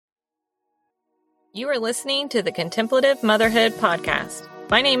You are listening to the Contemplative Motherhood Podcast.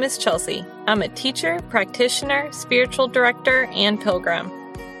 My name is Chelsea. I'm a teacher, practitioner, spiritual director, and pilgrim.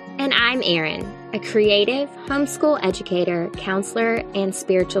 And I'm Erin, a creative, homeschool educator, counselor, and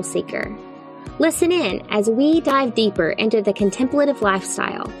spiritual seeker. Listen in as we dive deeper into the contemplative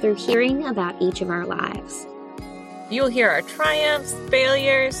lifestyle through hearing about each of our lives. You'll hear our triumphs,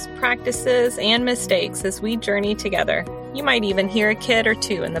 failures, practices, and mistakes as we journey together. You might even hear a kid or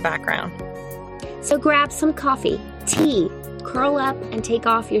two in the background. So grab some coffee, tea, curl up, and take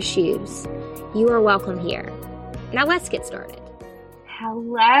off your shoes. You are welcome here. Now let's get started.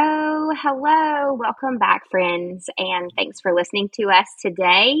 Hello. Welcome back, friends, and thanks for listening to us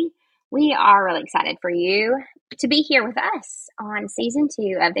today. We are really excited for you to be here with us on Season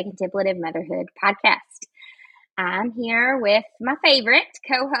 2 of the Contemplative Motherhood Podcast. I'm here with my favorite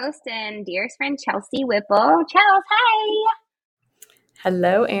co-host and dearest friend, Chelsea Whipple. Chels, hi!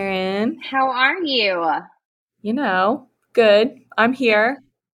 Hello, Erin. How are you? Good. I'm here.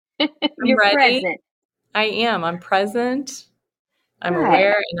 You're ready. Present. I am. I'm present. I'm Good.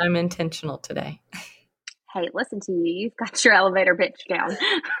 aware, and I'm intentional today. Hey, listen to you. You've got your elevator pitch down.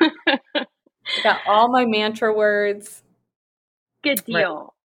 I got all my mantra words. Good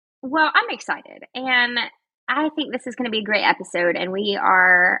deal. Right. Well, I'm excited, and I think this is going to be a great episode, and we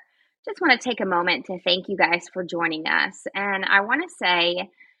just want to take a moment to thank you guys for joining us. And I want to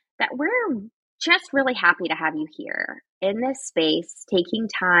say that we're just really happy to have you here in this space, taking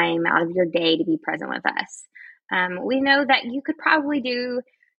time out of your day to be present with us. We know that you could probably do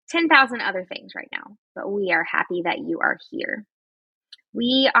 10,000 other things right now, but we are happy that you are here.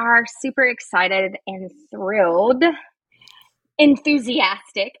 We are super excited and thrilled,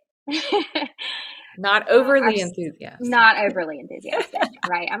 enthusiastic. Not overly enthusiastic. Not overly enthusiastic,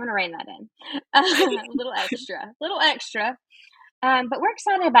 right? I'm going to rein that in. A little extra. But we're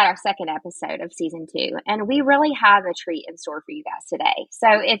excited about our second episode of Season 2, and we really have a treat in store for you guys today. So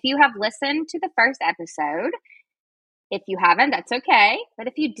if you have listened to the first episode, if you haven't, that's okay. But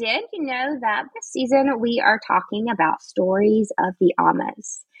if you did, you know that this season we are talking about stories of the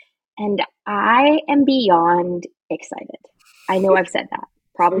Ammas. And I am beyond excited. I know I've said that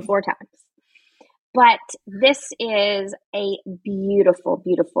probably 4 times. But this is a beautiful,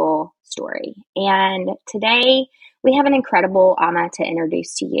 beautiful story. And today we have an incredible Amma to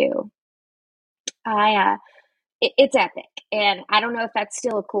introduce to you. It's epic. And I don't know if that's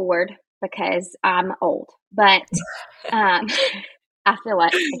still a cool word because I'm old, but I feel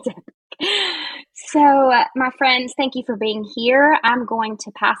like it's epic. So my friends, thank you for being here. I'm going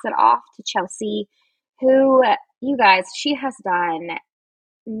to pass it off to Chelsea, who, you guys, she has done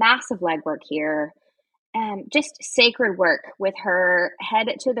massive legwork here. Just sacred work with her head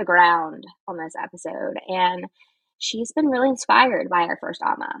to the ground on this episode. And she's been really inspired by our first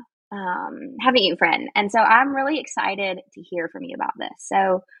Amma, having you, friend. And so I'm really excited to hear from you about this.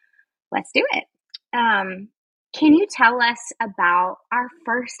 So let's do it. Can you tell us about our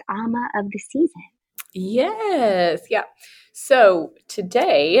first Amma of the season? Yes. Yeah. So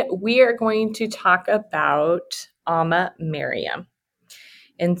today we are going to talk about Amma Miriam.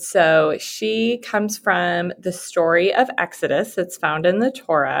 And so she comes from the story of Exodus that's found in the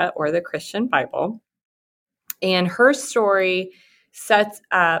Torah or the Christian Bible. And her story sets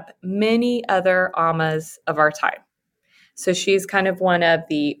up many other Ammas of our time. So she's kind of one of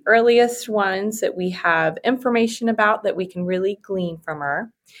the earliest ones that we have information about that we can really glean from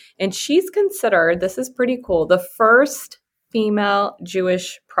her. And she's considered, this is pretty cool, the first female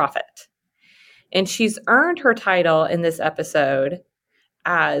Jewish prophet. And she's earned her title in this episode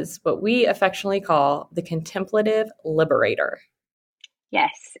as what we affectionately call the Contemplative Liberator.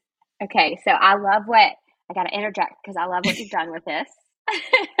 Yes. Okay. So I got to interject because I love what you've done with this.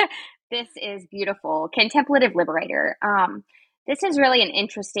 This is beautiful. Contemplative Liberator. This is really an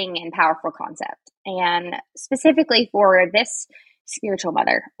interesting and powerful concept, and specifically for this spiritual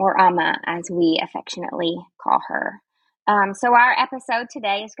mother, or Amma, as we affectionately call her. So our episode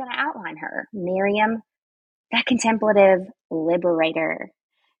today is going to outline her, Miriam, the Contemplative Liberator.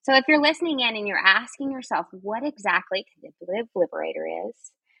 So if you're listening in and you're asking yourself what exactly Contemplative Liberator is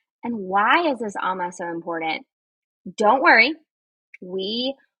and why is this Amma so important, don't worry,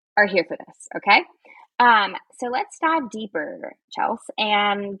 we are here for this, okay? So let's dive deeper, Chels,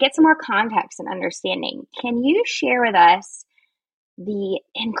 and get some more context and understanding. Can you share with us the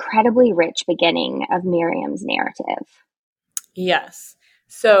incredibly rich beginning of Miriam's narrative? Yes.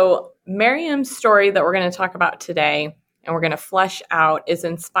 So Miriam's story that we're going to talk about today and we're going to flesh out is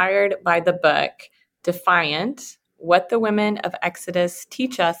inspired by the book Defiant, What the Women of Exodus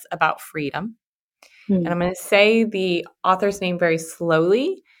Teach Us About Freedom. And I'm going to say the author's name very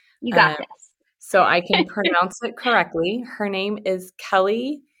slowly. You got this. so I can pronounce it correctly. Her name is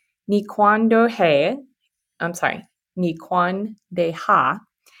Kelly Nikwandohe. I'm sorry, Nikwandeha.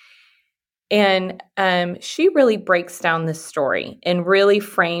 And she really breaks down this story and really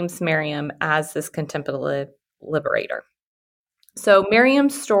frames Miriam as this contemplative liberator. So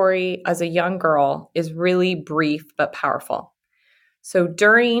Miriam's story as a young girl is really brief but powerful. So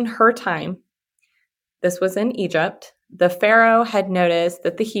during her time, this was in Egypt, the Pharaoh had noticed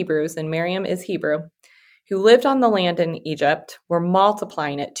that the Hebrews, and Miriam is Hebrew, who lived on the land in Egypt were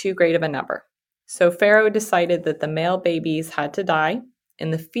multiplying at too great of a number. So Pharaoh decided that the male babies had to die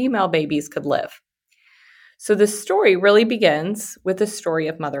and the female babies could live. So the story really begins with the story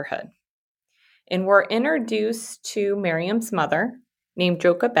of motherhood. And we're introduced to Miriam's mother, named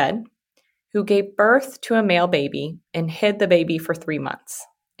Jochebed, who gave birth to a male baby and hid the baby for 3 months.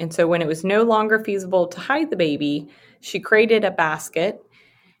 And so when it was no longer feasible to hide the baby, she created a basket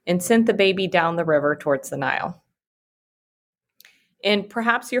and sent the baby down the river towards the Nile. And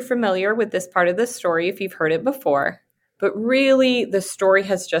perhaps you're familiar with this part of the story if you've heard it before, but really the story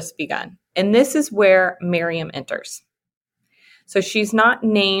has just begun. And this is where Miriam enters. So she's not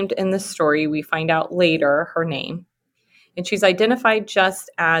named in the story. We find out later her name. And she's identified just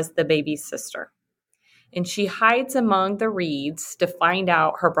as the baby's sister. And she hides among the reeds to find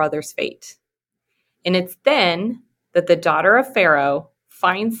out her brother's fate. And it's then that the daughter of Pharaoh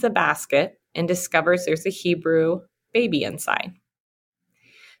finds the basket and discovers there's a Hebrew baby inside.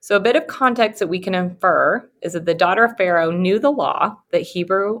 So a bit of context that we can infer is that the daughter of Pharaoh knew the law that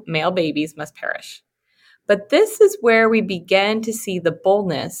Hebrew male babies must perish. But this is where we begin to see the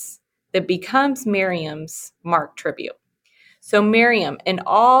boldness that becomes Miriam's marked tribute. So Miriam, in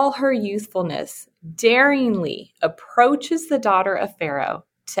all her youthfulness, daringly approaches the daughter of Pharaoh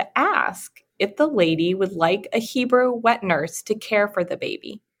to ask if the lady would like a Hebrew wet nurse to care for the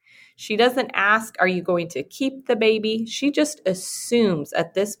baby. She doesn't ask, are you going to keep the baby? She just assumes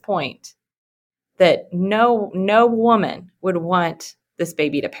at this point that no woman would want this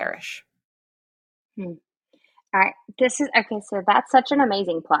baby to perish. All right. This is okay. So that's such an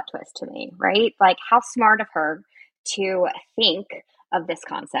amazing plot twist to me, right? Like, how smart of her to think of this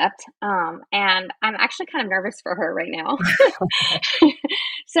concept. And I'm actually kind of nervous for her right now.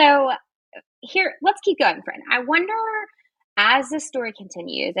 So here, let's keep going, friend. I wonder, as the story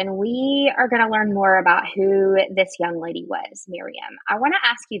continues, and we are going to learn more about who this young lady was, Miriam. I want to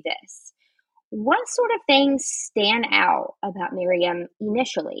ask you this. What sort of things stand out about Miriam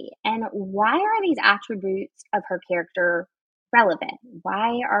initially, and why are these attributes of her character relevant?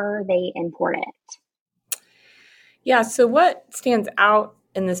 Why are they important? Yeah, so what stands out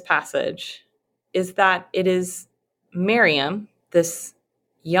in this passage is that it is Miriam, this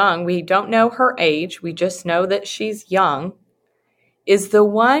young, we don't know her age, we just know that she's young, is the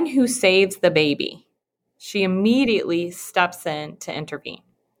one who saves the baby. She immediately steps in to intervene.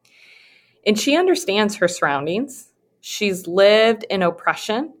 And she understands her surroundings. She's lived in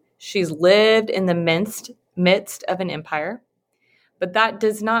oppression. She's lived in the midst of an empire. But that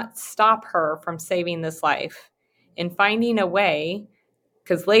does not stop her from saving this life and finding a way,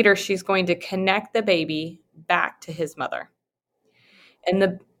 because later she's going to connect the baby back to his mother. And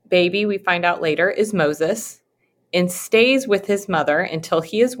the baby, we find out later, is Moses and stays with his mother until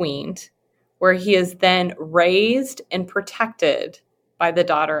he is weaned, where he is then raised and protected by the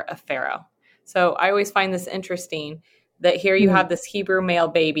daughter of Pharaoh. So I always find this interesting that here you have this Hebrew male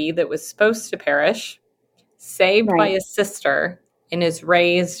baby that was supposed to perish, saved by his sister, and is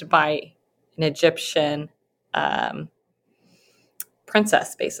raised by an Egyptian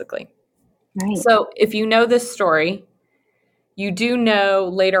princess, basically. Right. So if you know this story, you do know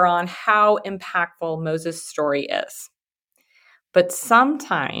later on how impactful Moses' story is. But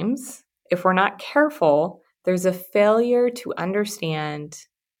sometimes, if we're not careful, there's a failure to understand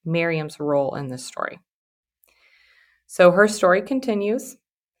Miriam's role in this story. So her story continues,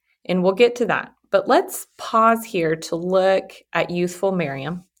 and we'll get to that. But let's pause here to look at youthful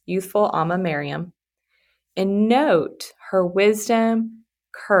Amma Miriam, and note her wisdom,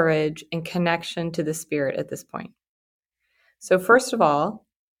 courage, and connection to the Spirit at this point. So first of all,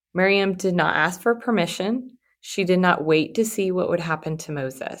 Miriam did not ask for permission. She did not wait to see what would happen to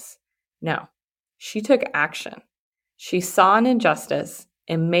Moses. No, she took action. She saw an injustice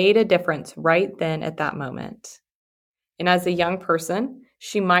and made a difference right then at that moment. And as a young person,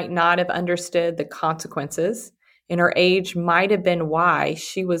 she might not have understood the consequences, and her age might have been why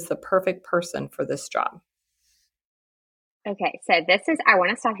she was the perfect person for this job. Okay, so I want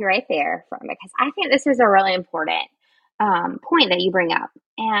to stop you right there because I think this is a really important point that you bring up.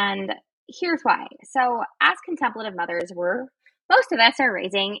 And here's why. So, as contemplative mothers, we're most of us are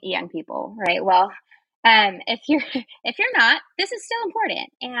raising young people, right? Well, if you're if you're not, this is still important,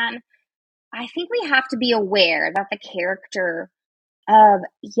 and I think we have to be aware that the character of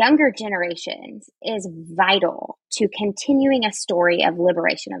younger generations is vital to continuing a story of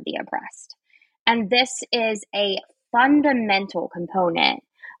liberation of the oppressed. And this is a fundamental component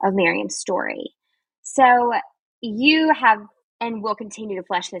of Miriam's story. So you have, and will continue to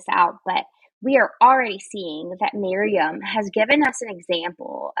flesh this out, but we are already seeing that Miriam has given us an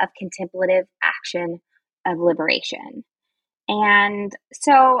example of contemplative action of liberation. And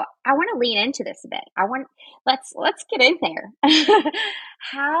so I want to lean into this a bit. Let's get in there.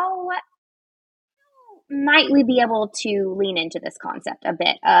 How might we be able to lean into this concept a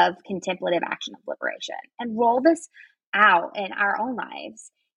bit of contemplative action of liberation and roll this out in our own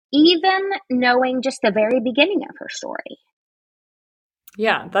lives, even knowing just the very beginning of her story?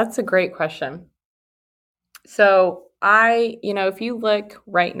 Yeah, that's a great question. So if you look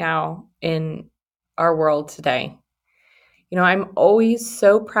right now in our world today, I'm always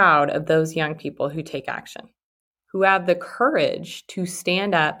so proud of those young people who take action, who have the courage to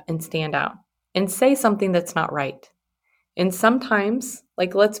stand up and stand out and say something that's not right. And sometimes,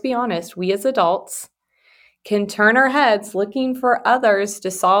 like, let's be honest, we as adults can turn our heads looking for others to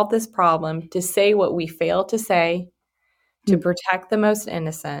solve this problem, to say what we fail to say, to protect the most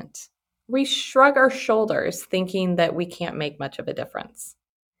innocent. We shrug our shoulders thinking that we can't make much of a difference.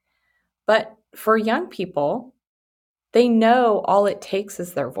 But for young people, they know all it takes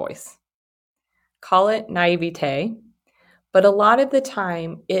is their voice. Call it naivete, but a lot of the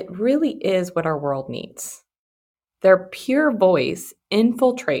time, it really is what our world needs. Their pure voice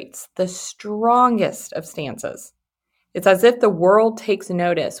infiltrates the strongest of stances. It's as if the world takes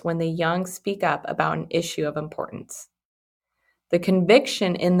notice when the young speak up about an issue of importance. The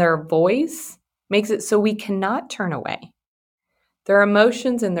conviction in their voice makes it so we cannot turn away. Their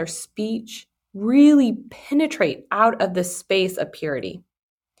emotions and their speech really penetrate out of the space of purity.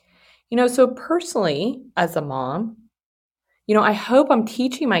 So personally, as a mom, I hope I'm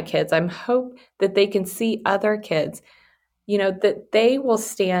teaching my kids, I hope that they can see other kids, that they will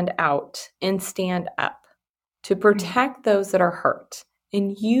stand out and stand up to protect those that are hurt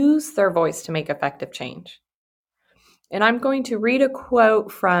and use their voice to make effective change. And I'm going to read a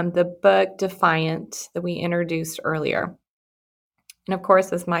quote from the book Defiant that we introduced earlier. And of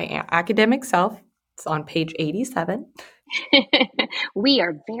course, as my academic self, it's on page 87. We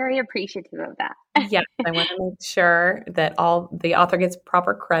are very appreciative of that. Yes, I want to make sure that the author gets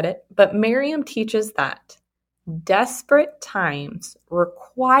proper credit. But Miriam teaches that desperate times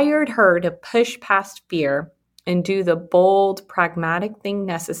required her to push past fear and do the bold, pragmatic thing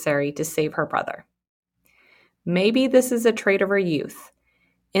necessary to save her brother. Maybe this is a trait of her youth,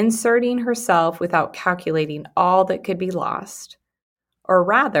 inserting herself without calculating all that could be lost, or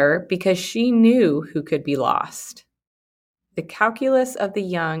rather, because she knew who could be lost. The calculus of the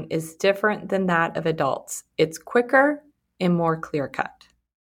young is different than that of adults. It's quicker and more clear-cut.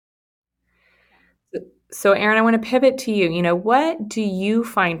 So, Erin, I want to pivot to you. What do you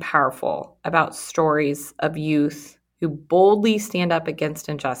find powerful about stories of youth who boldly stand up against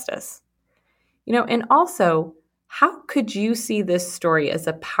injustice? And also, how could you see this story as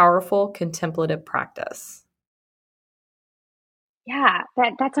a powerful contemplative practice? Yeah,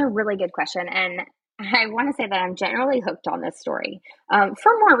 that's a really good question. And I want to say that I'm generally hooked on this story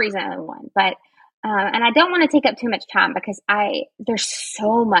for more reason than one. But and I don't want to take up too much time because there's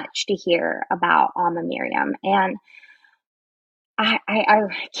so much to hear about Amma Miriam, and I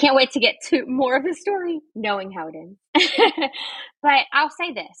can't wait to get to more of the story, knowing how it ends. But I'll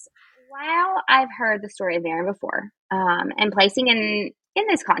say this: while I've heard the story of Miriam before, and placing in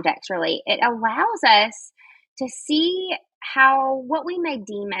this context, really, it allows us to see how what we may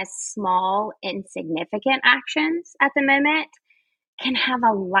deem as small, insignificant actions at the moment can have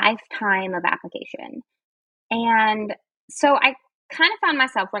a lifetime of application. And so I kind of found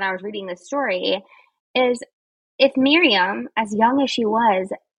myself when I was reading this story is if Miriam, as young as she was,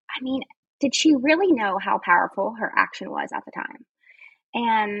 I mean, did she really know how powerful her action was at the time?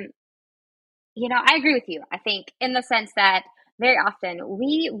 And, I agree with you. I think in the sense that very often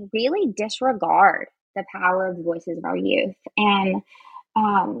we really disregard the power of the voices of our youth. And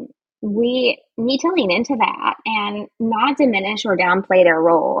we need to lean into that and not diminish or downplay their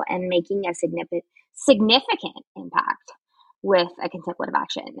role in making a significant impact with a contemplative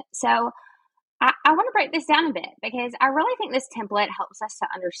action. So I want to break this down a bit because I really think this template helps us to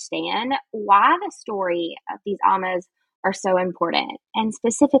understand why the story of these Ammas are so important, and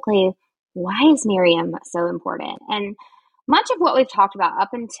specifically, why is Miriam so important? And much of what we've talked about up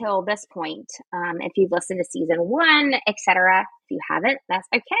until this point, if you've listened to season 1, etc., if you haven't, that's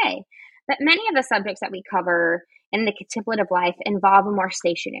okay. But many of the subjects that we cover in the contemplative life involve a more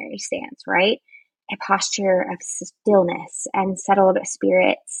stationary stance, right? A posture of stillness and settled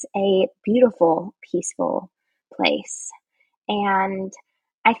spirits, a beautiful, peaceful place. And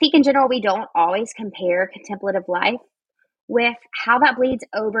I think in general, we don't always compare contemplative life with how that bleeds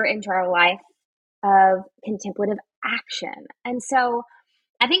over into our life of contemplative action. And so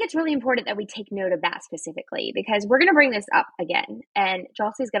I think it's really important that we take note of that specifically, because we're going to bring this up again, and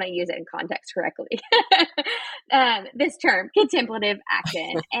Chelsea's going to use it in context correctly. This term, contemplative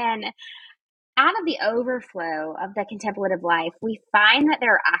action. And out of the overflow of the contemplative life, we find that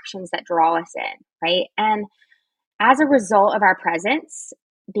there are actions that draw us in, right? And as a result of our presence,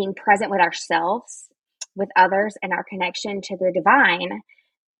 being present with ourselves, with others, and our connection to the divine,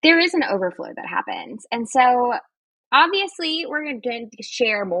 there is an overflow that happens. And so obviously we're going to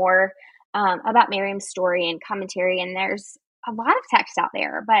share more about Miriam's story and commentary, and there's a lot of text out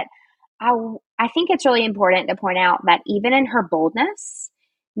there, but I think it's really important to point out that even in her boldness,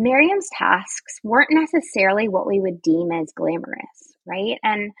 Miriam's tasks weren't necessarily what we would deem as glamorous, right?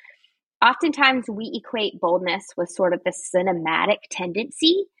 And oftentimes we equate boldness with sort of the cinematic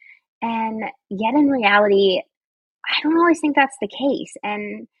tendency, and yet in reality, I don't always think that's the case.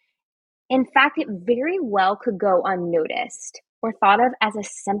 And in fact, it very well could go unnoticed or thought of as a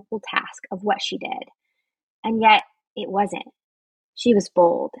simple task of what she did. And yet it wasn't. She was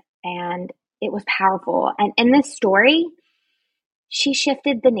bold and it was powerful. And in this story, she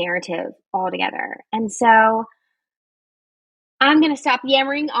shifted the narrative altogether. And so I'm going to stop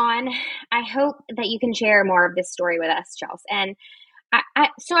yammering on. I hope that you can share more of this story with us, Charles. And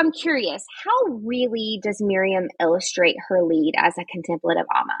so I'm curious, how really does Miriam illustrate her lead as a contemplative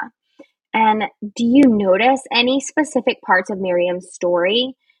Amma? And do you notice any specific parts of Miriam's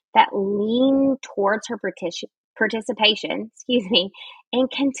story that lean towards her participation, in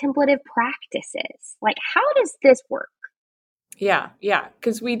contemplative practices? Like, how does this work? Yeah,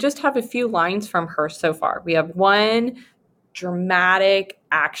 because we just have a few lines from her so far. We have one dramatic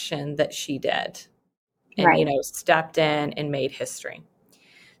action that she did and, Right. stepped in and made history.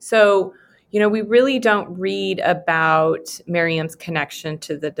 So, we really don't read about Miriam's connection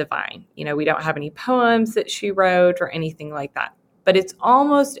to the divine. We don't have any poems that she wrote or anything like that, but it's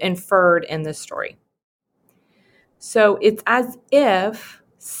almost inferred in the story. So it's as if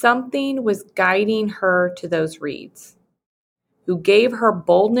something was guiding her to those reeds, who gave her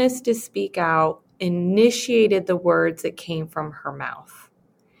boldness to speak out, initiated the words that came from her mouth.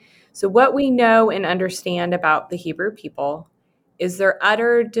 So what we know and understand about the Hebrew people is their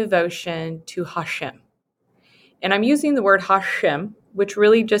utter devotion to Hashem. And I'm using the word Hashem, which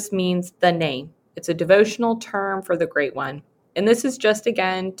really just means the name. It's a devotional term for the Great One. And this is just,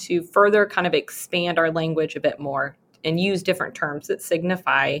 again, to further kind of expand our language a bit more and use different terms that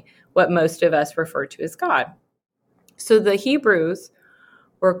signify what most of us refer to as God. So the Hebrews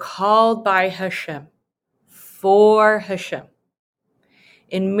were called by Hashem for Hashem.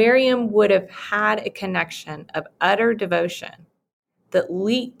 And Miriam would have had a connection of utter devotion that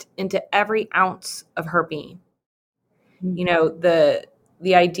leaked into every ounce of her being. The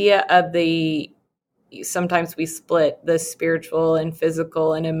idea of sometimes we split the spiritual and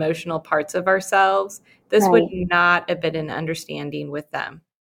physical and emotional parts of ourselves. This would not have been an understanding with them.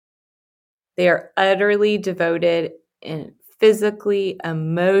 They are utterly devoted in physically,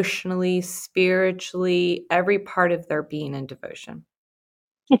 emotionally, spiritually, every part of their being in devotion.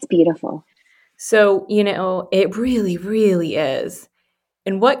 It's beautiful. So, it really, really is.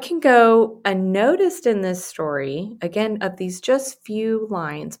 And what can go unnoticed in this story, again, of these just few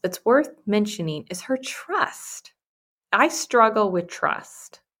lines, but it's worth mentioning, is her trust. I struggle with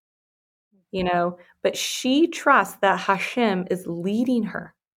trust, but she trusts that Hashem is leading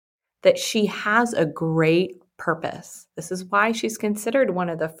her, that she has a great purpose. This is why she's considered one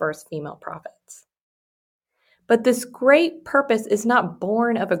of the first female prophets. But this great purpose is not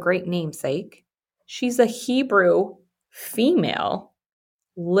born of a great namesake. She's a Hebrew female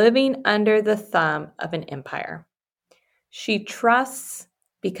living under the thumb of an empire. She trusts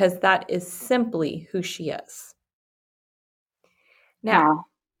because that is simply who she is. Now,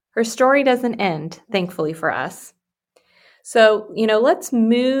 her story doesn't end, thankfully for us. So, let's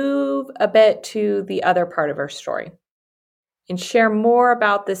move a bit to the other part of her story and share more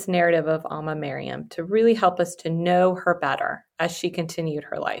about this narrative of Amma Miriam to really help us to know her better as she continued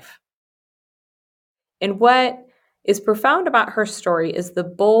her life. And what is profound about her story is the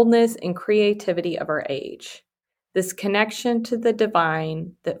boldness and creativity of her age. This connection to the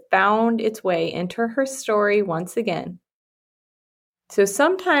divine that found its way into her story once again So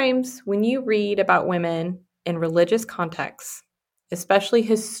sometimes when you read about women in religious contexts, especially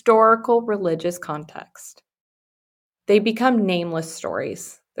historical religious context, they become nameless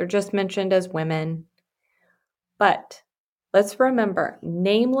stories. They're just mentioned as women. But let's remember,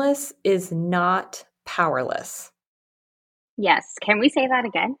 nameless is not powerless. Yes. Can we say that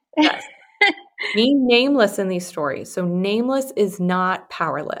again? Yes. Being nameless in these stories. So nameless is not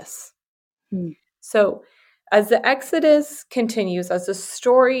powerless. Hmm. So as the Exodus continues, as the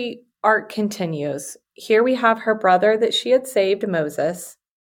story arc continues, here we have her brother that she had saved, Moses,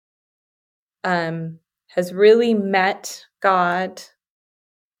 has really met God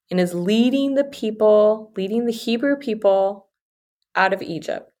and is leading the people, leading the Hebrew people out of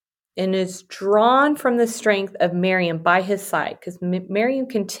Egypt, and is drawn from the strength of Miriam by his side, because Miriam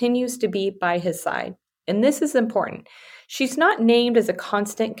continues to be by his side. And this is important. She's not named as a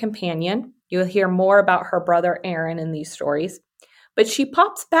constant companion. You'll hear more about her brother Aaron in these stories, but she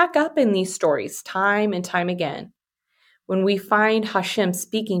pops back up in these stories time and time again when we find Hashem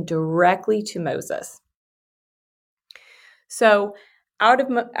speaking directly to Moses. So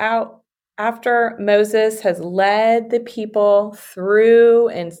after Moses has led the people through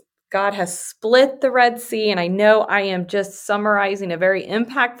and God has split the Red Sea, and I know I am just summarizing a very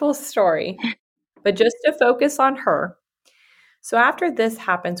impactful story, but just to focus on her. So after this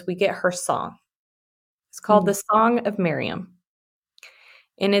happens, we get her song. It's called the Song of Miriam.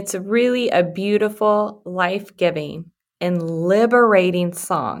 And it's really a beautiful, life-giving, and liberating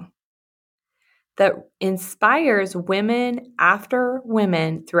song that inspires women after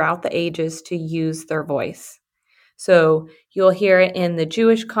women throughout the ages to use their voice. So you'll hear it in the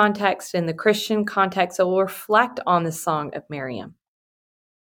Jewish context, in the Christian context. It will reflect on the Song of Miriam.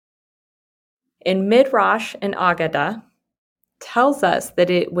 In Midrash and Agadah tells us that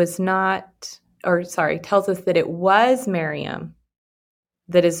it was Miriam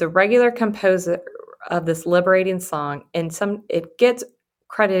that is the regular composer of this liberating song, and it gets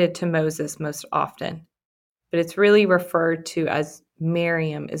credited to Moses most often, but it's really referred to as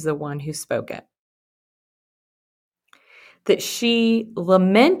Miriam is the one who spoke it. That she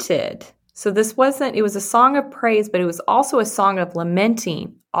lamented. So it was a song of praise, but it was also a song of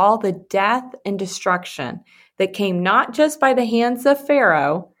lamenting all the death and destruction that came not just by the hands of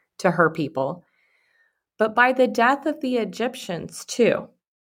Pharaoh to her people, but by the death of the Egyptians too.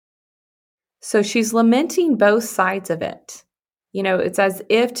 So she's lamenting both sides of it. It's as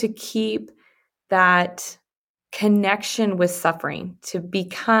if to keep that connection with suffering, to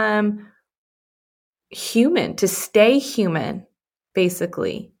become human, to stay human,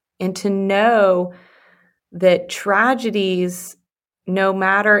 basically, and to know that tragedies, no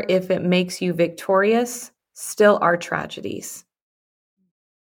matter if it makes you victorious, still are tragedies.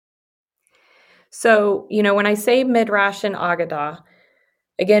 So, when I say Midrash and Agadah,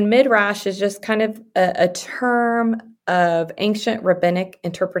 again, Midrash is just kind of a term of ancient rabbinic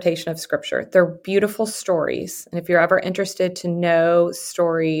interpretation of scripture. They're beautiful stories. And if you're ever interested to know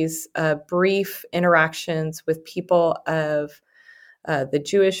stories, brief interactions with people of the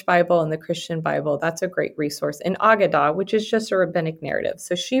Jewish Bible and the Christian Bible, that's a great resource. And Agadah, which is just a rabbinic narrative.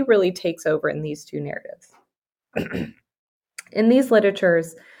 So she really takes over in these two narratives. In these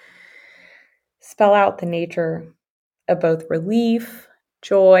literatures, spell out the nature of both relief,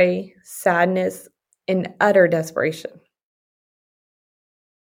 joy, sadness, and utter desperation.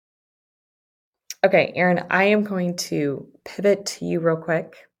 Okay, Erin, I am going to pivot to you real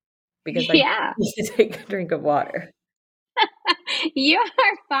quick because I need to take a drink of water. You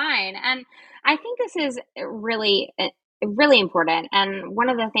are fine. And I think this is really, really important. And one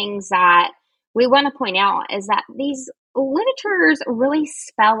of the things that we want to point out is that these literatures really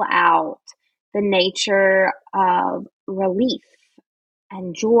spell out the nature of relief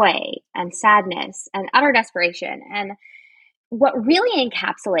and joy and sadness and utter desperation, and what really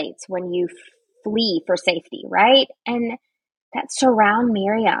encapsulates when you flee for safety, right? And that surround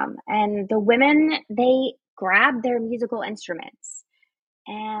Miriam. And the women, they grab their musical instruments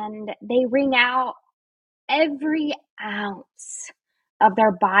and they wring out every ounce of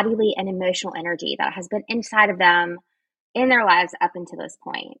their bodily and emotional energy that has been inside of them in their lives up until this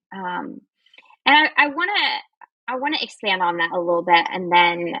point. And I want to expand on that a little bit, and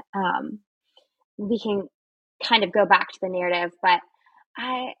then we can kind of go back to the narrative. But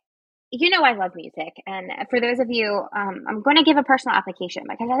I love music. And for those of you, I'm going to give a personal application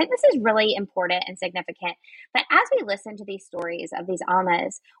because I think this is really important and significant. That as we listen to these stories of these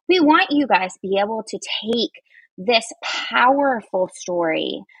Ammas, we want you guys to be able to take this powerful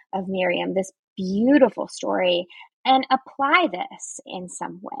story of Miriam, this beautiful story, and apply this in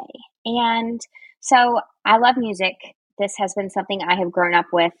some way. And so I love music. this has been something I have grown up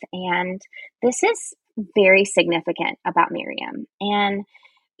with, and this is very significant about Miriam. And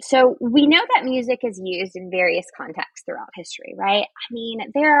so we know that music is used in various contexts throughout history, right? I mean,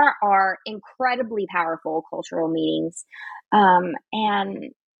 there are incredibly powerful cultural meanings, and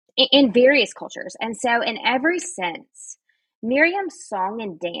in various cultures. And so, in every sense, Miriam's song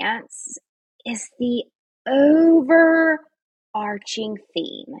and dance is the overarching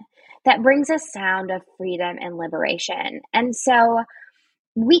theme that brings a sound of freedom and liberation. And so,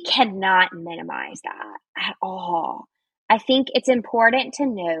 we cannot minimize that at all. I think it's important to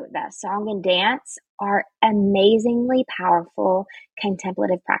note that song and dance are amazingly powerful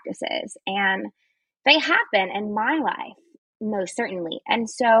contemplative practices, and they have been in my life, most certainly. And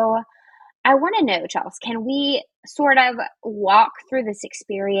so I want to know, Charles, can we sort of walk through this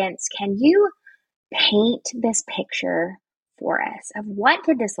experience? Can you paint this picture for us of what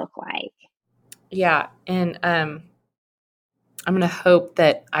did this look like? Yeah. And I'm going to hope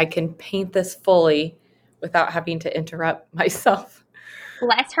that I can paint this fully without having to interrupt myself.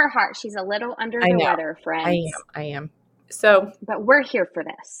 Bless her heart. She's a little under I the know. weather, friends. I am. So, but we're here for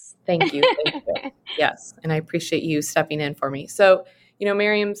this. Thank you. Thank you. Yes. And I appreciate you stepping in for me. So,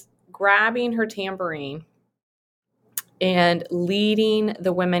 Miriam's grabbing her tambourine and leading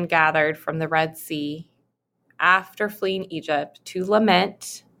the women gathered from the Red Sea after fleeing Egypt to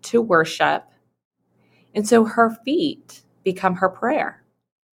lament, to worship. And so her feet become her prayer.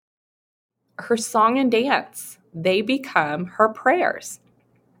 Her song and dance, they become her prayers.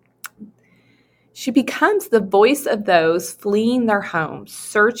 She becomes the voice of those fleeing their homes,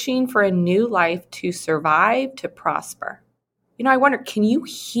 searching for a new life to survive, to prosper. I wonder, can you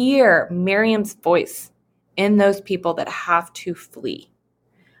hear Miriam's voice in those people that have to flee?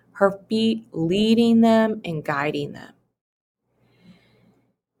 Her feet leading them and guiding them.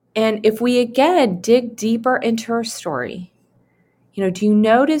 And if we again dig deeper into her story, do you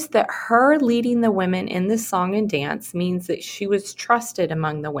notice that her leading the women in this song and dance means that she was trusted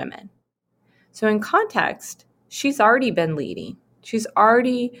among the women? So in context, she's already been leading. She's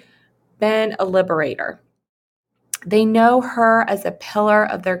already been a liberator. They know her as a pillar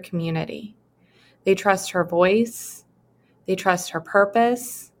of their community. They trust her voice. They trust her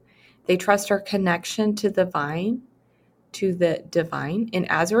purpose. They trust her connection to the divine.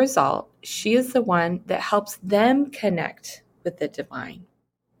 And as a result, she is the one that helps them connect with the divine.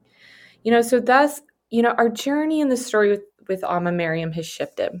 So thus, our journey in the story with Amma Miriam has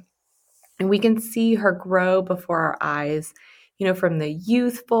shifted. And we can see her grow before our eyes, from the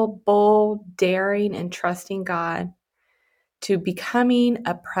youthful, bold, daring, and trusting God to becoming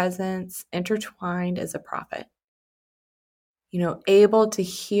a presence intertwined as a prophet, able to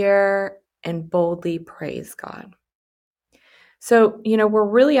hear and boldly praise God. So, we're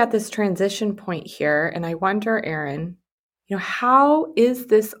really at this transition point here. And I wonder, Erin, how is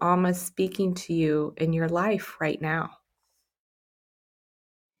this Amma speaking to you in your life right now?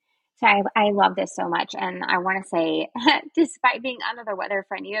 So I love this so much. And I want to say, despite being under the weather,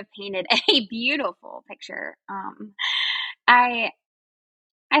 friend, you have painted a beautiful picture. I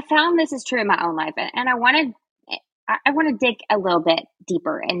found this is true in my own life, and I want to dig a little bit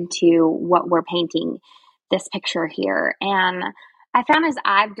deeper into what we're painting this picture here. And I found as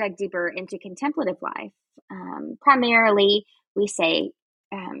I've dug deeper into contemplative life, primarily we say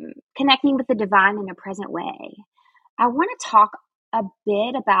connecting with the divine in a present way. I want to talk a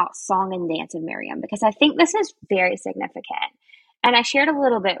bit about song and dance of Miriam because I think this is very significant. And I shared a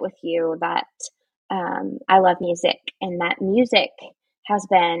little bit with you that I love music and that music has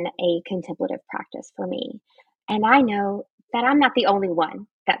been a contemplative practice for me. And I know that I'm not the only one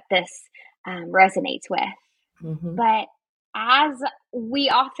that this resonates with. Mm-hmm. But as we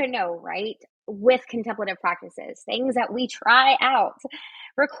often know, right, with contemplative practices, things that we try out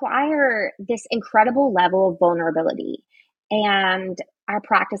require this incredible level of vulnerability. And our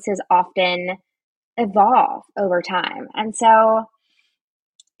practices often evolve over time. And so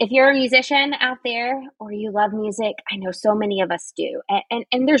if you're a musician out there or you love music, I know so many of us do.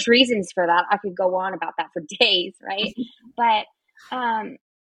 And there's reasons for that. I could go on about that for days, right? But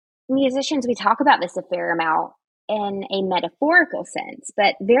musicians, we talk about this a fair amount in a metaphorical sense,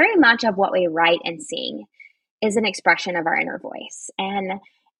 but very much of what we write and sing is an expression of our inner voice. And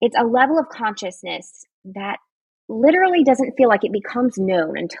it's a level of consciousness that literally doesn't feel like it becomes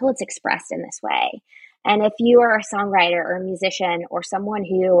known until it's expressed in this way. And if you are a songwriter or a musician or someone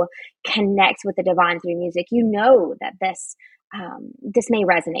who connects with the divine through music, you know that this may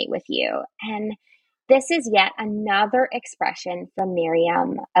resonate with you. And this is yet another expression from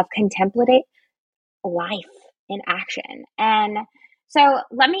Miriam of contemplative life in action. And So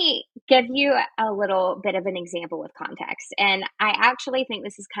let me give you a little bit of an example with context. And I actually think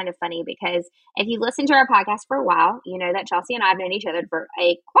this is kind of funny because if you listen to our podcast for a while, you know that Chelsea and I have known each other for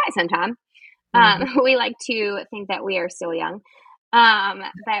quite some time. Mhm. We like to think that we are still young,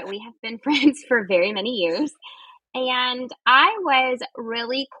 but we have been friends for very many years. And I was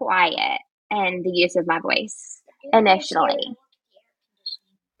really quiet in the use of my voice initially.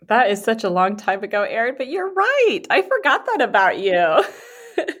 That is such a long time ago, Erin, but you're right. I forgot that about you.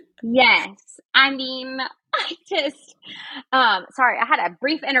 Yes. I mean, I just, sorry, I had a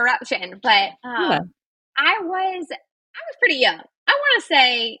brief interruption, but Yeah. I was pretty young. I want to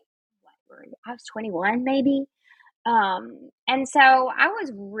say, I was 21 maybe. And so I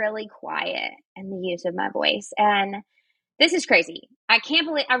was really quiet in the use of my voice. And this is crazy. I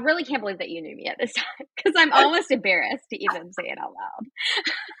really can't believe that you knew me at this time because I'm almost embarrassed to even say it out loud.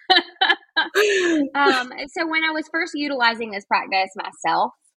 So when I was first utilizing this practice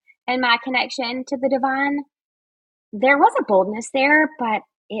myself and my connection to the divine, there was a boldness there, but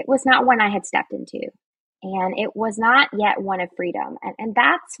it was not one I had stepped into. And it was not yet one of freedom. And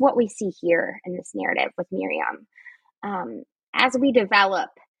that's what we see here in this narrative with Miriam. As we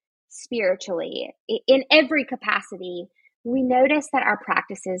develop spiritually in every capacity, we notice that our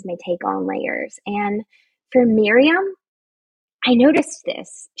practices may take on layers. And for Miriam, I noticed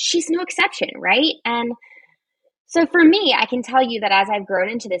this. She's no exception, right? And so for me, I can tell you that as I've grown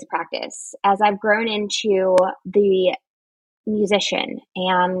into this practice, as I've grown into the musician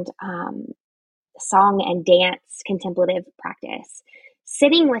and song and dance contemplative practice,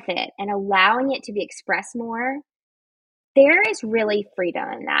 sitting with it and allowing it to be expressed more, there is really freedom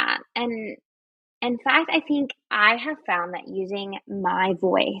in that. And in fact, I think I have found that using my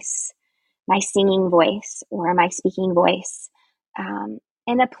voice, my singing voice or my speaking voice,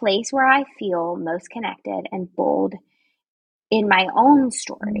 in a place where I feel most connected and bold in my own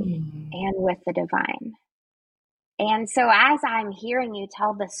story and with the divine. And so as I'm hearing you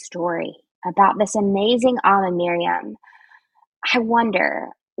tell this story about this amazing Amma Miriam, I wonder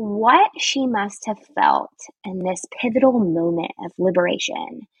what she must have felt in this pivotal moment of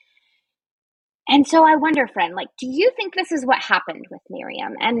liberation. And so I wonder, friend, like, do you think this is what happened with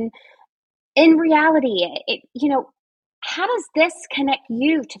Miriam? And in reality, how does this connect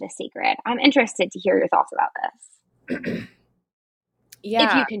you to the secret? I'm interested to hear your thoughts about this. If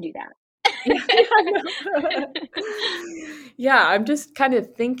Yeah. you can do that. Yeah, I'm just kind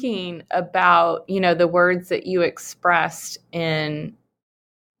of thinking about, the words that you expressed in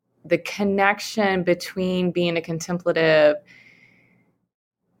the connection between being a contemplative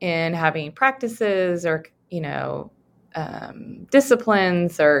and having practices or,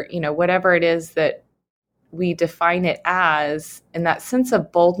 disciplines or, whatever it is that we define it as, and that sense of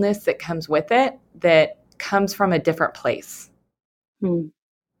boldness that comes with it, that comes from a different place, and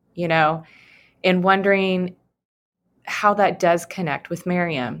wondering how that does connect with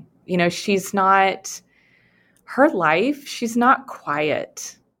Miriam. She's not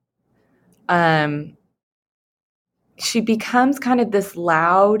quiet. She becomes kind of this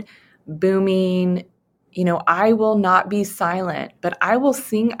loud, booming, I will not be silent, but I will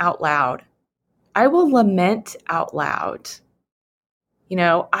sing out loud. I will lament out loud.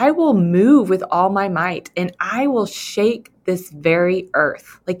 I will move with all my might and I will shake this very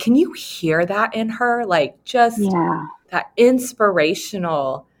earth. Like, can you hear that in her? Like, just that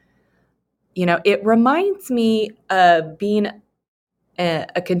inspirational, it reminds me of being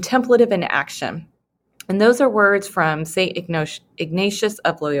a contemplative in action. And those are words from St. Ignatius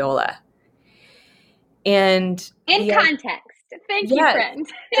of Loyola. And in context. Thank you, yes, friend.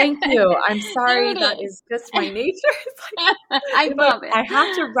 thank you. I'm sorry. That is. is just my nature. I love it. I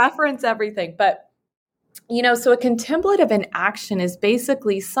have to reference everything. But, so a contemplative in action is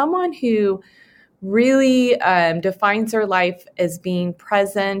basically someone who really defines their life as being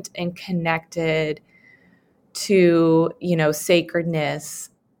present and connected to, sacredness.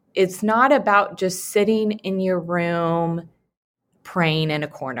 It's not about just sitting in your room praying in a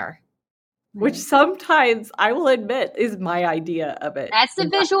corner. Which sometimes I will admit is my idea of it. That's the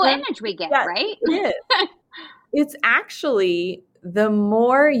visual image we get, right? It is. It's actually the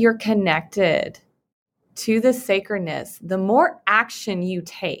more you're connected to the sacredness, the more action you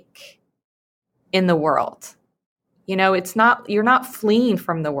take in the world. You're not fleeing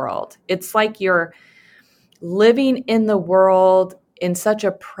from the world. It's like you're living in the world in such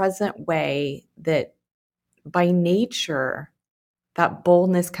a present way that by nature, that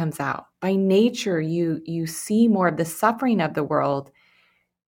boldness comes out. By nature, you see more of the suffering of the world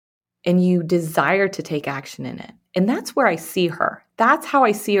and you desire to take action in it. And that's where I see her. That's how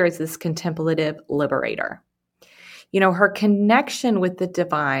I see her, as this contemplative liberator. Her connection with the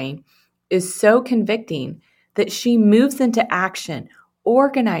divine is so convicting that she moves into action,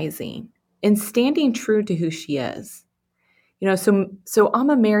 organizing, and standing true to who she is. So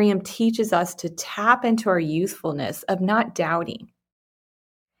Amma Miriam teaches us to tap into our youthfulness of not doubting.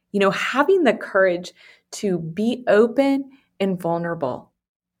 Having the courage to be open and vulnerable,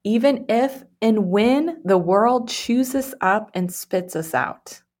 even if and when the world chews us up and spits us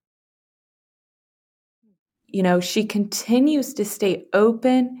out. She continues to stay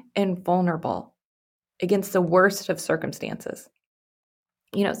open and vulnerable against the worst of circumstances.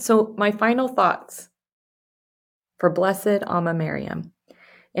 So my final thoughts for Blessed Amma Miriam.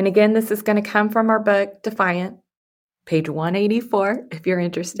 And again, this is going to come from our book, Defiant, page 184, if you're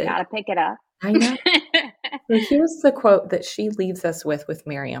interested. You gotta pick it up. I know. So here's the quote that she leaves us with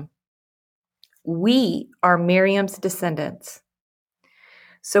Miriam. We are Miriam's descendants.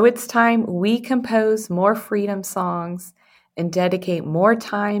 So it's time we compose more freedom songs and dedicate more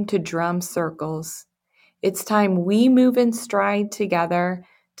time to drum circles. It's time we move in stride together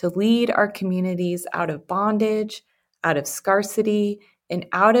to lead our communities out of bondage, out of scarcity, and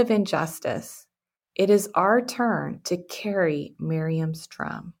out of injustice. It is our turn to carry Miriam's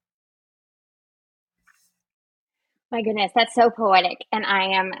drum. My goodness, that's so poetic, and I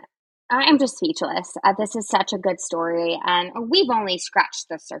am just speechless. This is such a good story, and we've only scratched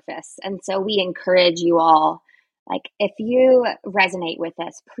the surface. And so we encourage you all, if you resonate with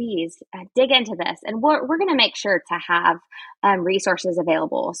this, please dig into this. And we're going to make sure to have resources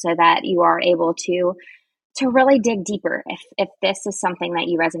available so that you are able to really dig deeper if this is something that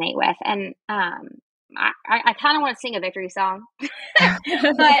you resonate with. And I kind of want to sing a victory song,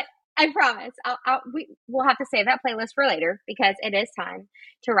 but I promise we'll have to save that playlist for later, because it is time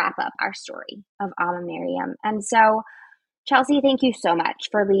to wrap up our story of Amma Miriam. And so, Chelsea, thank you so much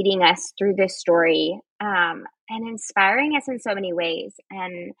for leading us through this story and inspiring us in so many ways.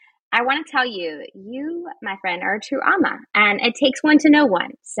 And I want to tell you, my friend, are a true Amma, and it takes one to know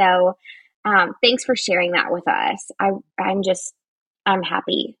one. So thanks for sharing that with us. I'm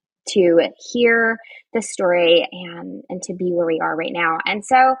happy to hear the story and to be where we are right now. And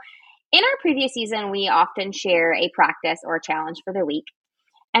so in our previous season, we often share a practice or a challenge for the week.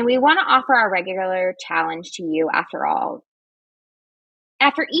 And we want to offer our regular challenge to you after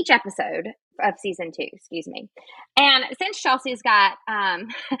each episode of season 2, excuse me. And since Chelsea's got a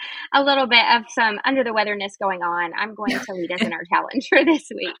little bit of some under the weatherness going on, I'm going to lead us in our challenge for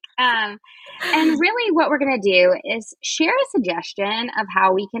this week. And really what we're going to do is share a suggestion of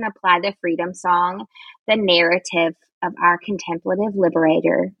how we can apply the freedom song, the narrative of our contemplative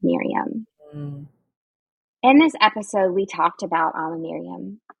liberator, Miriam. In this episode, we talked about Amma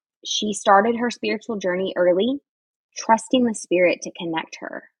Miriam. She started her spiritual journey early, trusting the Spirit to connect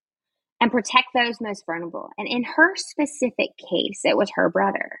her and protect those most vulnerable. And in her specific case, it was her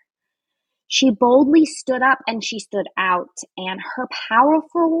brother. She boldly stood up and she stood out, and her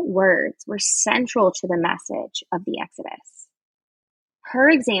powerful words were central to the message of the Exodus. Her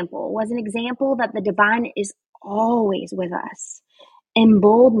example was an example that the divine is always with us,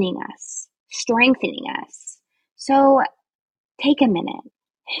 emboldening us, strengthening us. So take a minute.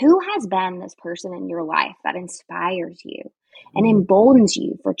 Who has been this person in your life that inspires you and emboldens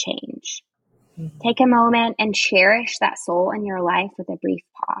you for change? Take a moment and cherish that soul in your life with a brief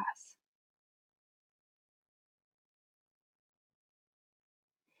pause.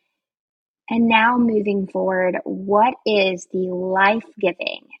 And now moving forward, what is the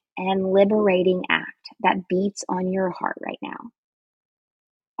life-giving and liberating act that beats on your heart right now?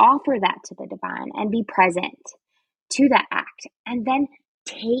 Offer that to the divine and be present to that act, and then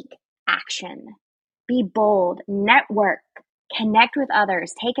take action. Be bold, network, connect with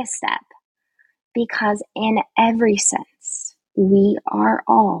others, take a step, because in every sense, we are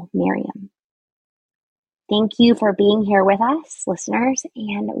all Miriam. Thank you for being here with us, listeners,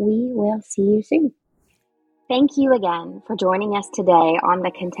 and we will see you soon. Thank you again for joining us today on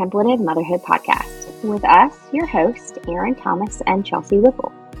the Contemplative Motherhood Podcast with us, your hosts, Erin Thomas and Chelsea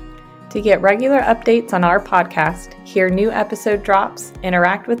Whipple. To get regular updates on our podcast, hear new episode drops,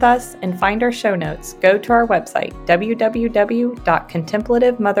 interact with us, and find our show notes, go to our website,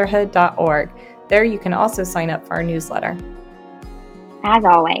 www.contemplativeMotherhood.org. There you can also sign up for our newsletter. As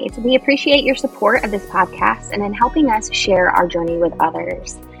always, we appreciate your support of this podcast and in helping us share our journey with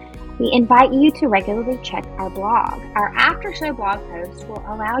others. We invite you to regularly check our blog. Our after-show blog post will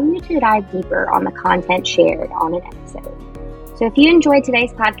allow you to dive deeper on the content shared on an episode. So if you enjoyed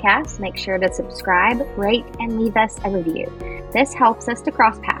today's podcast, make sure to subscribe, rate, and leave us a review. This helps us to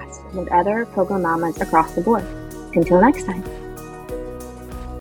cross paths with other Pilgrim Mamas across the board. Until next time.